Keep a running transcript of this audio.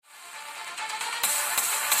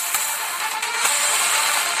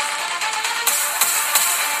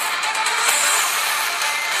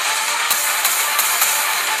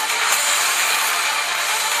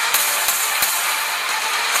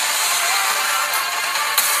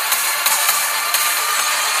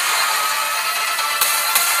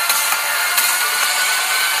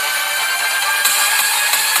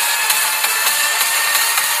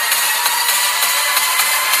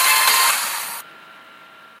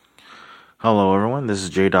Hello, everyone. This is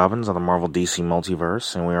Jay Dobbins of the Marvel DC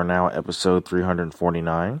Multiverse, and we are now at episode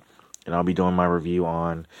 349. And I'll be doing my review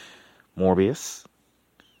on Morbius.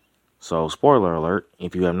 So, spoiler alert: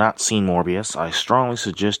 if you have not seen Morbius, I strongly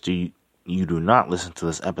suggest you do not listen to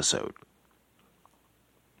this episode.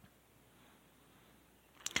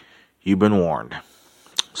 You've been warned.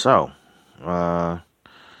 So,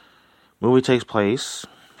 movie takes place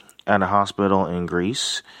at a hospital in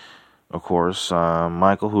Greece. Of course,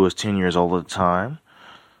 Michael, who is 10 years old at the time,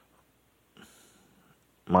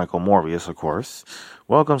 Michael Morbius, of course,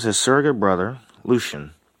 welcomes his surrogate brother,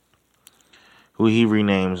 Lucian, who he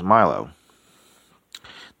renames Milo.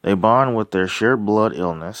 They bond with their shared blood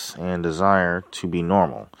illness and desire to be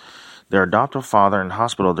normal. Their adoptive father and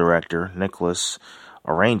hospital director, Nicholas,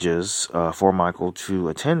 arranges for Michael to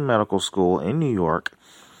attend medical school in New York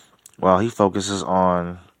while he focuses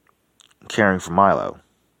on caring for Milo.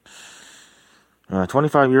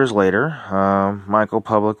 25 years later, Michael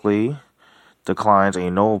publicly declines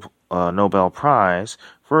a Nobel Prize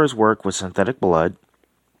for his work with synthetic blood.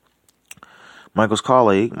 Michael's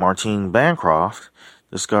colleague, Martine Bancroft,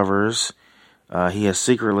 discovers he has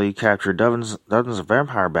secretly captured dozens of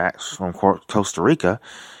vampire bats from Costa Rica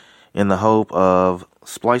in the hope of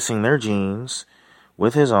splicing their genes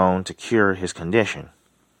with his own to cure his condition.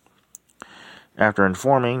 After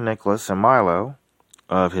informing Nicholas and Milo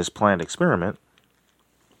of his planned experiment,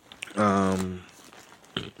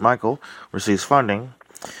 Michael receives funding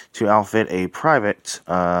to outfit a private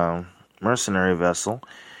mercenary vessel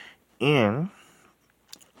in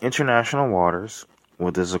international waters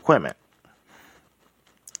with his equipment.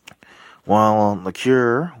 While the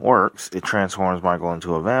cure works, it transforms Michael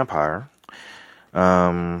into a vampire.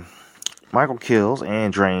 Michael kills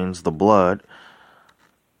and drains the blood,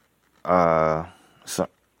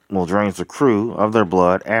 drains the crew of their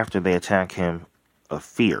blood after they attack him out of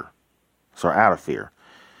fear. He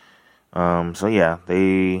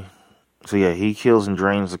kills and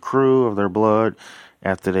drains the crew of their blood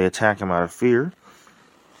after they attack him out of fear.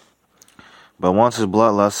 But once his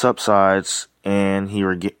bloodlust subsides and he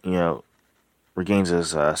regains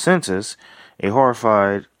his senses, a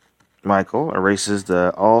horrified Michael erases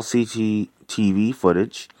all CCTV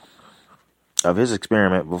footage of his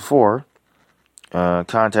experiment before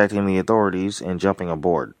contacting the authorities and jumping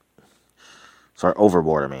overboard.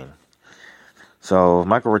 So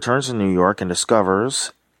Michael returns to New York and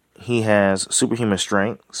discovers he has superhuman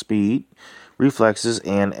strength, speed, reflexes,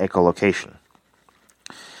 and echolocation.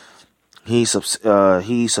 He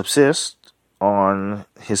subsists on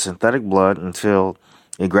his synthetic blood until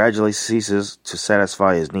it gradually ceases to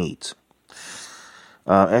satisfy his needs.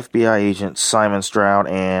 FBI agents Simon Stroud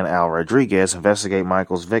and Al Rodriguez investigate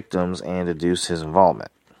Michael's victims and deduce his involvement.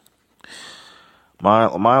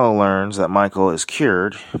 Milo learns that Michael is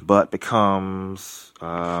cured, but becomes,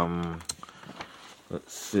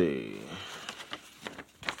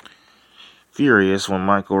 furious when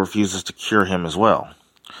Michael refuses to cure him as well.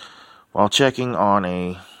 While checking on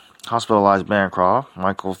a hospitalized Bancroft,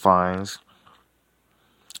 Michael finds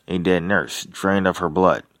a dead nurse, drained of her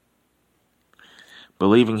blood.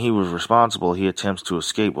 Believing he was responsible, he attempts to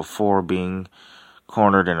escape before being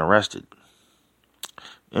cornered and arrested.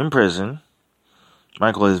 In prison,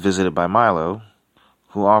 Michael is visited by Milo,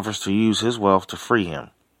 who offers to use his wealth to free him.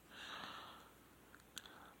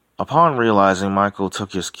 Upon realizing Michael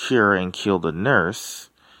took his cure and killed the nurse,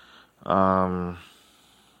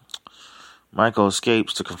 Michael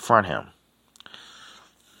escapes to confront him.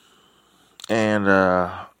 And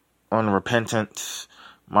unrepentant,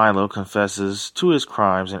 Milo confesses to his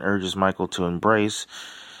crimes and urges Michael to embrace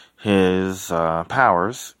his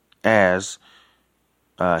powers as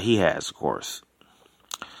he has, of course.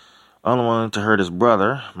 Unwilling to hurt his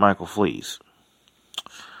brother, Michael flees.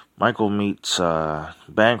 Michael meets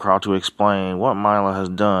Bancroft to explain what Milo has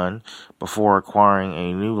done before acquiring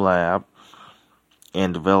a new lab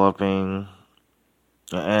and developing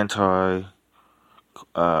an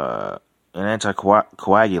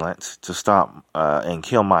anticoagulant to stop and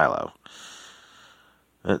kill Milo.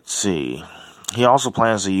 He also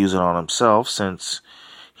plans to use it on himself since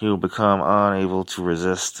he will become unable to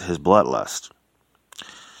resist his bloodlust.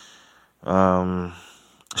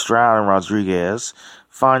 Stroud and Rodriguez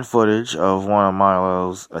find footage of one of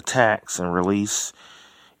Milo's attacks and release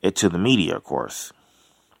it to the media, of course.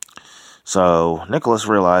 So Nicholas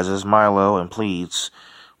realizes Milo and pleads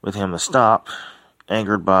with him to stop,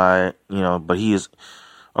 but he is,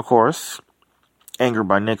 of course, angered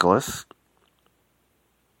by Nicholas.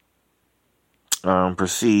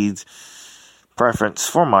 Proceeds preference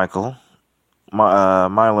for Michael.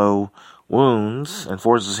 Milo wounds and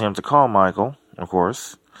forces him to call Michael, of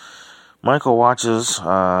course. Michael watches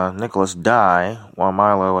Nicholas die while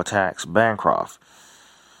Milo attacks Bancroft.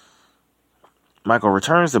 Michael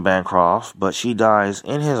returns to Bancroft, but she dies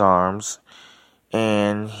in his arms,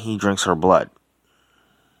 and he drinks her blood.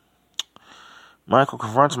 Michael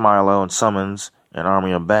confronts Milo and summons an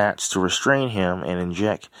army of bats to restrain him and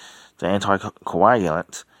inject the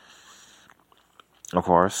anticoagulant, of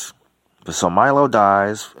course. But so Milo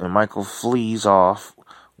dies, and Michael flees off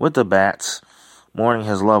with the bats, mourning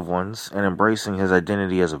his loved ones and embracing his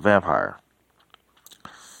identity as a vampire.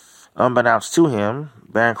 Unbeknownst to him,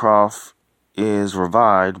 Bancroft is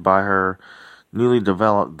revived by her newly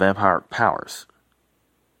developed vampiric powers.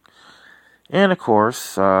 And of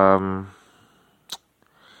course, in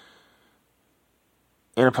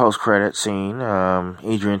a post-credit scene,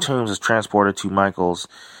 Adrian Toomes is transported to Michael's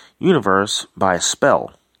universe by a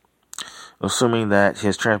spell. Assuming that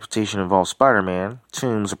his transportation involves Spider-Man,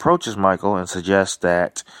 Toomes approaches Michael and suggests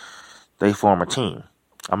that they form a team.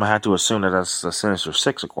 I'm going to have to assume that that's the Sinister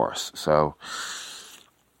Six, of course.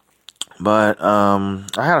 But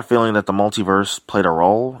I had a feeling that the multiverse played a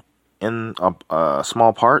role in a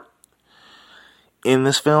small part in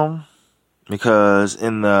this film, because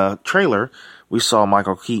in the trailer, we saw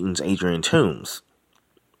Michael Keaton's Adrian Toomes,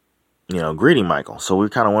 greeting Michael. So we're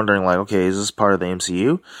kind of wondering, like, okay, is this part of the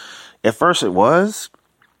MCU? At first it was,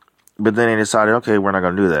 but then they decided, okay, we're not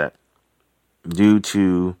going to do that due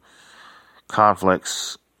to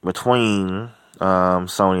conflicts between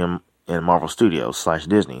Sony and Marvel Studios /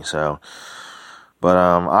 Disney. So, but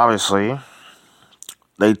obviously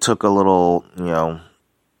they took a little,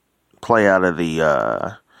 play out of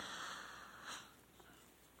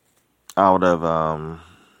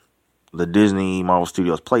the Disney Marvel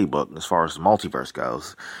Studios playbook as far as the multiverse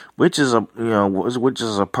goes, which is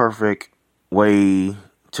a perfect way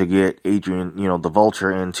to get Adrian, the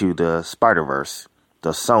Vulture, into the Spider-Verse, the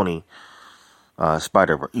Sony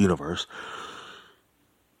Spider-Universe,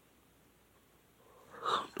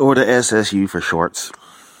 or the SSU for shorts.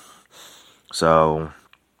 So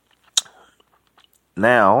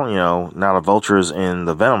now the Vulture is in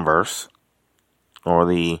the Venomverse, or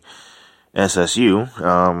the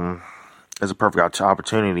SSU. Is a perfect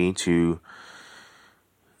opportunity to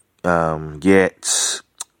get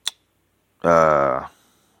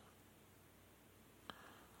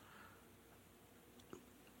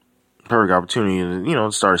perfect opportunity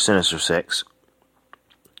to start a Sinister Six,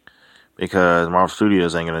 because Marvel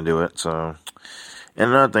Studios ain't gonna do it. So, and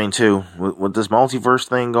another thing too, with this multiverse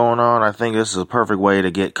thing going on, I think this is a perfect way to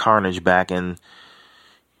get Carnage back in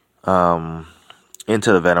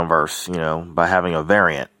into the Venomverse, by having a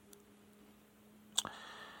variant.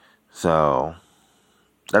 So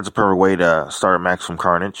that's a perfect way to start Maximum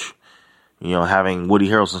Carnage. Having Woody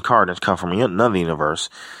Harrelson's Carnage come from another universe.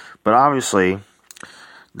 But obviously,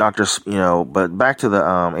 but back to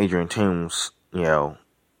the Adrian Toomes,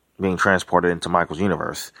 being transported into Michael's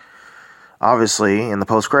universe. Obviously, in the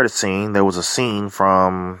post-credits scene, there was a scene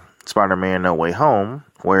from Spider-Man No Way Home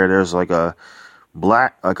where there's like a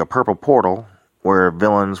purple portal where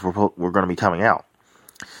villains were going to be coming out.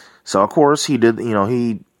 So of course he did,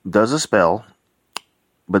 he does a spell,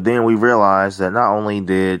 but then we realized that not only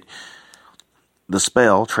did the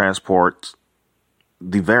spell transport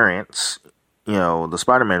the variants, the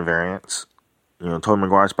Spider-Man variants, Tobey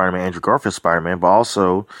Maguire Spider-Man, Andrew Garfield Spider-Man, but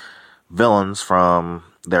also villains from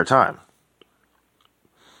their time.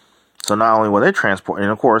 So not only were they transported,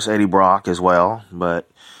 and of course Eddie Brock as well, but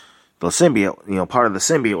the symbiote, part of the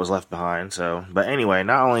symbiote was left behind. So, but anyway,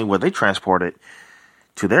 not only were they transported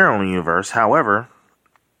to their own universe, however,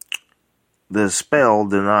 the spell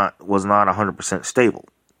was not 100% stable,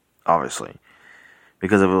 obviously.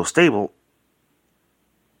 Because if it was stable,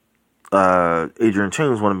 Adrian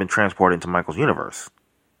Toomes would have been transported into Michael's universe.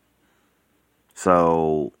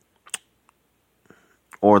 So,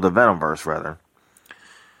 or the Venomverse, rather.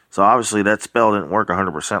 So obviously that spell didn't work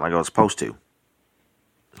 100% like it was supposed to.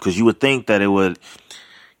 Because you would think that it would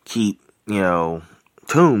keep,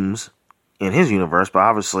 Toomes in his universe, but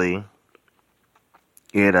obviously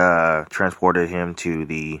it transported him to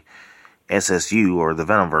the SSU, or the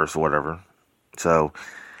Venomverse, or whatever. So,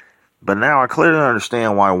 but now I clearly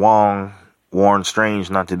understand why Wong warned Strange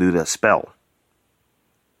not to do that spell.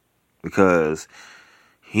 Because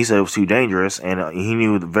he said it was too dangerous, and he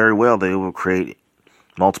knew very well that it would create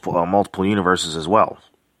multiple universes as well.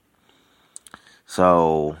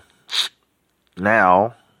 So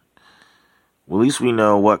now, at least we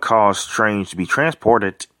know what caused Strange to be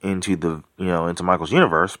transported into into Michael's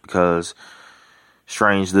universe, because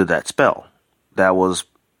Strange did that spell that was,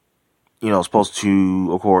 supposed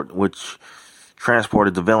to, which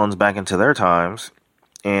transported the villains back into their times,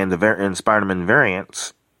 and and Spider-Man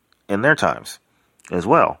variants in their times as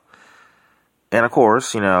well. And of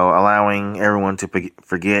course, allowing everyone to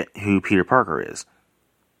forget who Peter Parker is.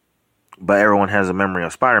 But everyone has a memory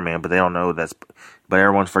of Spider-Man, but they don't know but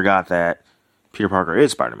everyone forgot that Peter Parker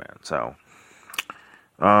is Spider-Man. So,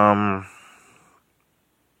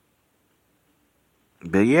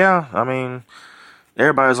 but yeah, I mean,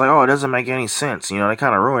 everybody was like, oh, it doesn't make any sense. They're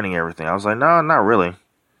kind of ruining everything. I was like, no, not really.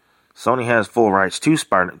 Sony has full rights to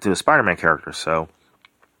the Spider-Man character, so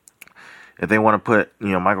if they want to put,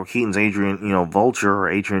 Michael Keaton's Vulture or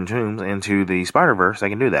Adrian Toomes into the Spider-Verse, they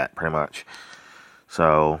can do that, pretty much.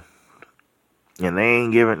 So, and they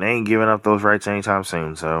ain't giving up those rights anytime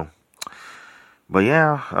soon, so. But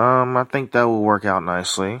yeah, I think that will work out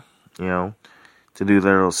nicely, to do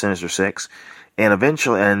their little Sinister Six. And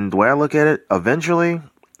eventually, and the way I look at it, eventually,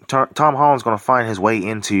 Tom Holland's going to find his way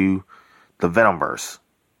into the Venomverse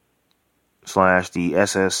 / the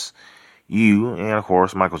SSU, and of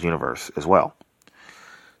course, Michael's universe as well.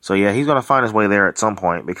 So yeah, he's going to find his way there at some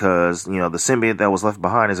point because, the symbiote that was left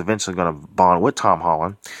behind is eventually going to bond with Tom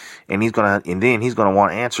Holland, and then he's going to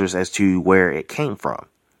want answers as to where it came from.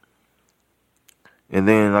 And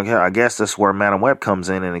then I guess that's where Madam Web comes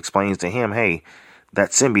in and explains to him, hey,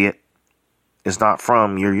 that symbiote is not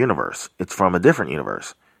from your universe. It's from a different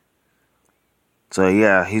universe. So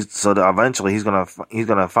yeah, eventually he's gonna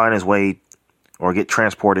find his way or get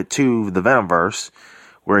transported to the Venomverse,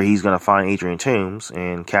 where he's gonna find Adrian Toomes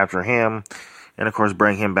and capture him, and of course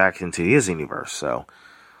bring him back into his universe. So,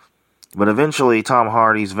 but eventually Tom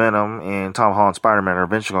Hardy's Venom and Tom Holland's Spider-Man are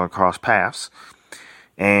eventually gonna cross paths.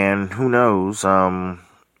 And who knows, that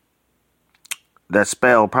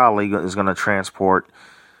spell probably is going to transport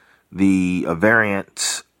the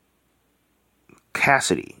variant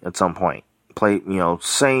Cassidy at some point.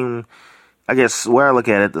 Same, I guess, where I look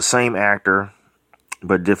at it, the same actor,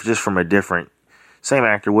 but just from a different, same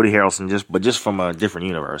actor, Woody Harrelson, just from a different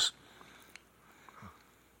universe.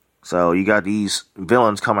 So you got these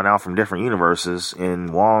villains coming out from different universes,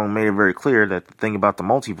 and Wong made it very clear that the thing about the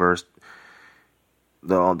multiverse,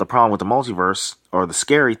 the problem with the multiverse, or the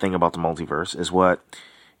scary thing about the multiverse,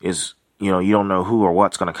 is you don't know who or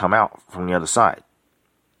what's going to come out from the other side.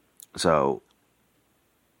 So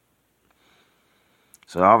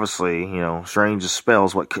obviously, strange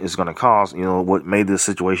spells what is going to cause, what made this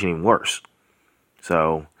situation even worse.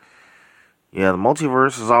 So yeah, the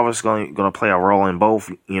multiverse is obviously going to play a role in both,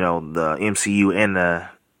 the MCU and the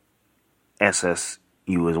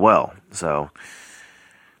SSU as well. So,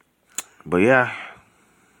 but yeah,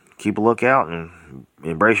 keep a lookout and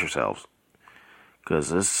embrace yourselves, because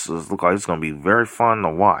this looks like it's going to be very fun to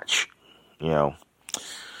watch, But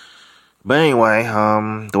anyway,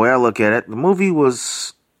 the way I look at it, the movie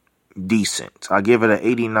was decent. I give it an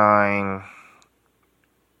 89.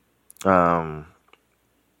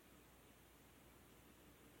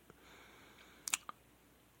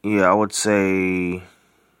 Yeah, I would say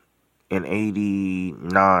an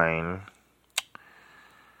 89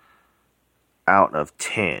 out of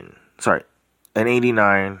 10. Sorry, an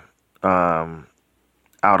 89 out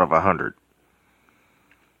of 100.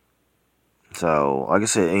 So, like I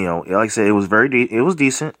said, it was it was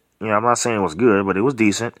decent. I'm not saying it was good, but it was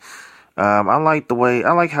decent. I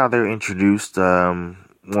like how they introduced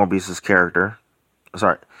Morbius's character.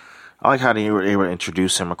 Sorry, I like how they were able to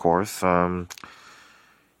introduce him, of course.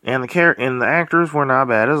 And the actors were not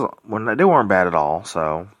bad they weren't bad at all.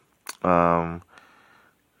 So, I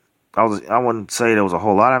wouldn't say there was a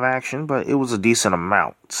whole lot of action, but it was a decent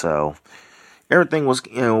amount. So, everything was,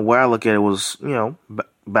 where I look at it was,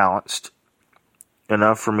 balanced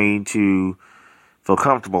enough for me to feel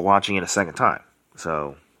comfortable watching it a second time.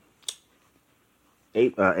 So,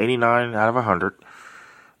 89 out of 100.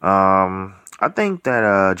 I think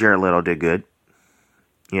that Jared Leto did good.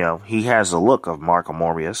 He has the look of Michael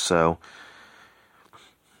Morbius, so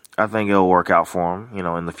I think it'll work out for him,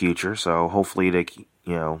 in the future. So hopefully they,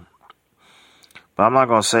 but I'm not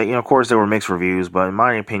going to say, of course there were mixed reviews, but in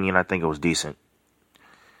my opinion, I think it was decent.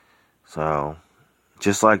 So,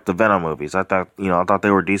 just like the Venom movies, I thought they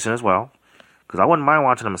were decent as well, because I wouldn't mind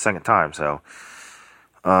watching them a second time. So,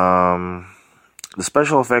 the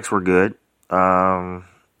special effects were good. Of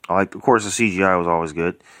course, the CGI was always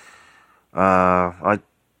good.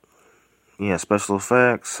 Special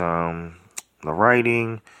effects, the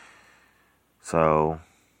writing. So,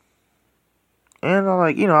 and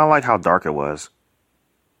I like how dark it was.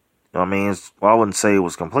 I mean, I wouldn't say it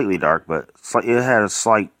was completely dark, but it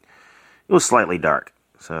was slightly dark.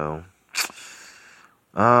 So,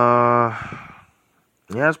 yeah,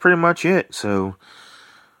 that's pretty much it. So,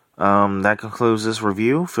 That concludes this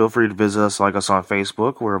review. Feel free to visit us, like us on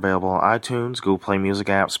Facebook. We're available on iTunes, Google Play Music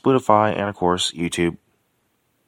app, Spotify, and of course, YouTube.